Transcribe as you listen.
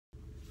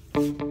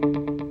Hey,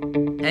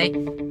 oh, hey,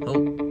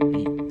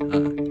 blah,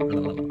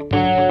 blah, blah.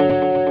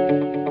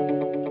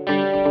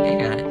 Hey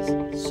guys,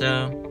 so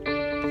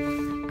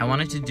I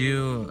wanted to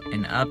do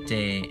an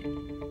update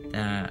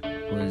that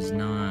was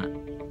not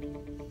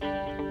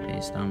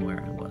based on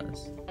where I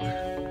was.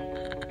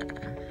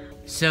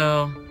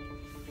 So,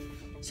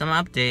 some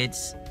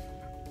updates.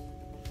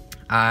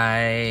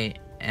 I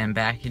am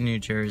back in New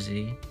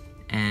Jersey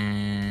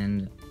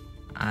and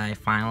I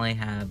finally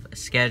have a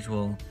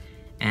schedule.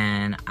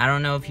 And I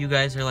don't know if you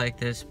guys are like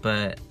this,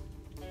 but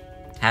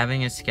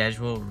having a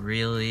schedule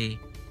really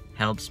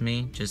helps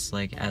me just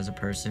like as a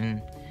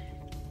person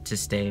to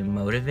stay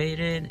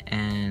motivated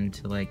and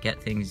to like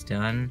get things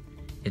done.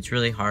 It's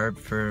really hard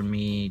for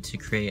me to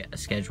create a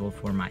schedule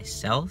for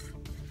myself.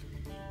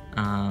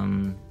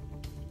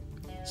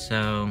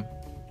 So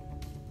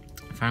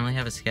I finally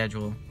have a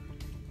schedule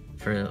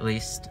for at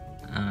least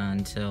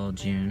until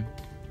June,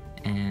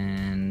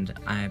 and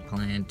I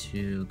plan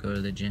to go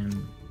to the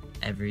gym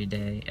every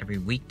day, every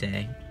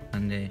weekday,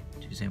 Monday,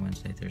 Tuesday,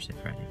 Wednesday, Thursday,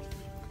 Friday.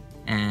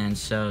 And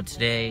so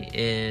today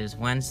is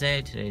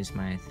Wednesday. Today's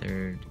my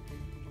third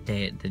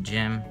day at the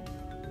gym.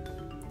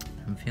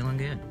 I'm feeling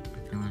good.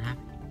 I'm feeling happy.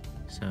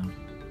 So,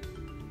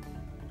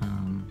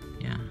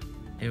 yeah,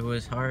 it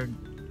was hard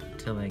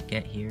to like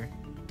get here,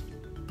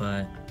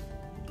 but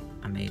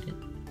I made it.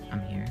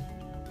 I'm here,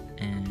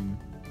 and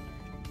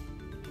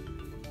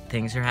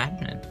things are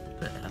happening.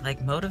 But,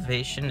 like,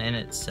 motivation in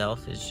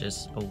itself is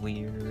just a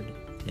weird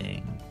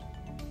thing,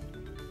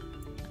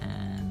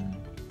 and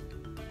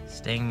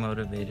staying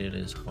motivated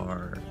is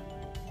hard.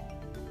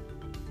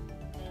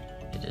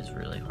 It is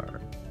really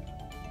hard.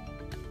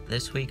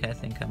 This week I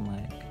think I'm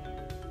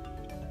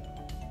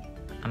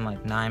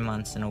like 9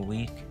 months in a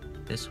week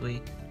this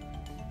week.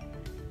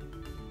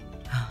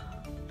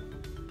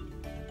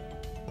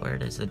 Where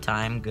does the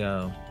time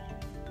go?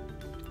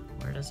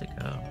 Where does it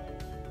go?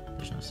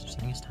 There's no such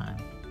thing as time.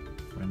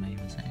 What am I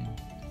even saying?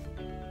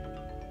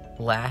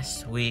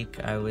 Last week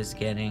I was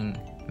getting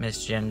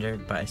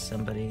misgendered by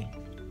somebody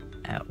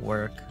at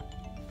work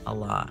a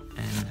lot,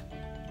 and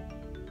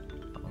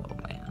oh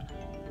man,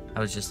 I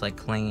was just like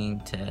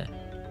clinging to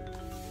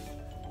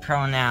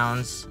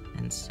pronouns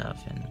and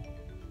stuff, and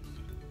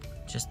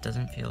it just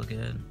doesn't feel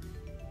good.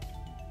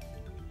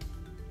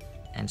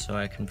 And so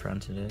I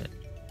confronted it,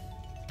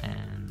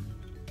 and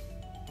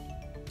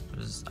it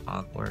was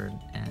awkward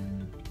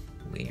and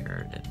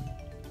weird and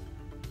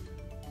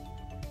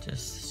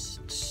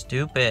just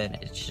stupid.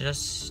 It's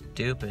just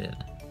stupid.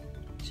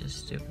 It's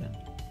just stupid.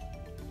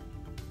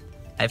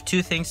 I have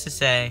two things to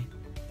say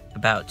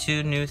about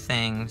two new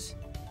things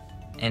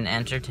in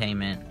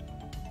entertainment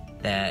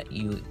that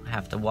you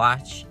have to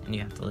watch and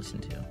you have to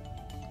listen to.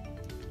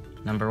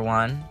 Number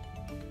one,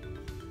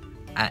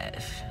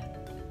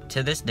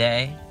 to this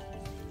day,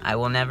 I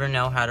will never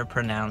know how to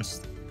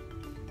pronounce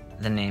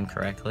the name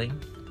correctly.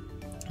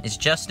 It's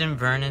Justin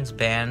Vernon's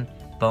band,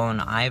 Bon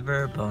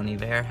Iver, Bon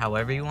Iver,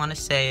 however you want to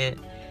say it.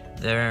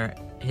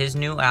 His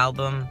new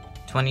album,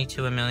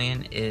 22 a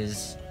Million,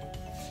 is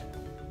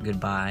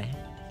goodbye.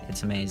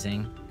 It's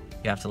amazing.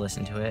 You have to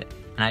listen to it.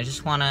 And I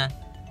just want to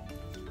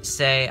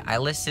say I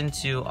listen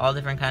to all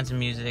different kinds of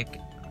music.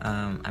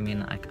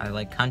 I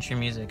like country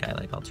music, I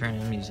like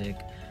alternative music,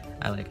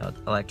 I like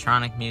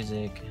electronic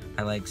music,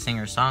 I like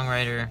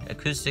singer-songwriter,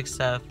 acoustic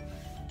stuff,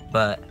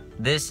 but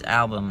this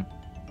album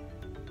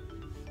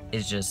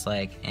is just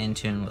like in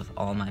tune with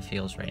all my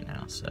feels right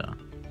now, so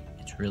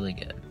it's really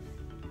good.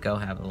 Go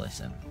have a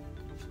listen.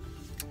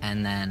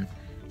 And then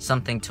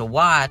something to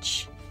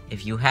watch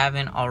if you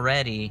haven't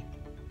already.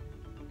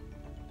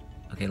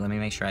 Okay, let me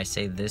make sure I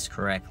say this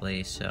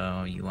correctly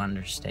so you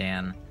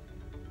understand.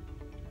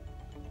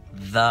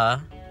 The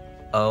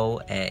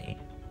OA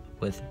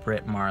with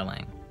Britt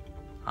Marling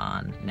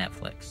on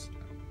Netflix.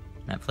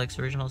 Netflix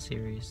original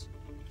series.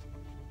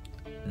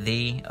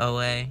 The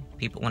OA.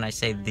 People, when I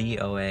say the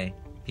OA,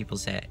 people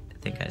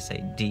think I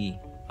say D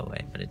OA,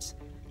 but it's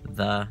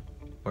the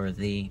or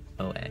the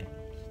OA.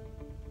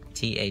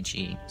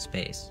 THE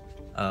space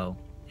OA.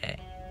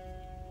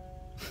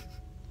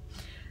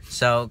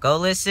 So go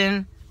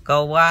listen,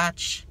 go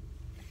watch,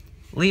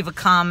 leave a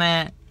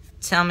comment,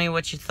 tell me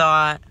what you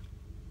thought,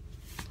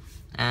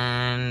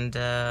 and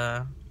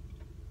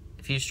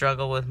if you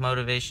struggle with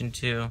motivation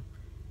too,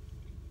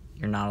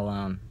 you're not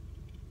alone.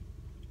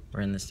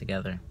 We're in this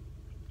together.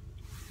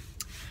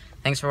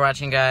 Thanks for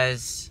watching,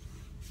 guys.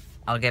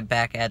 I'll get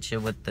back at you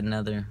with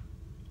another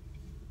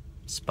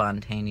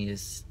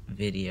spontaneous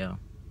video.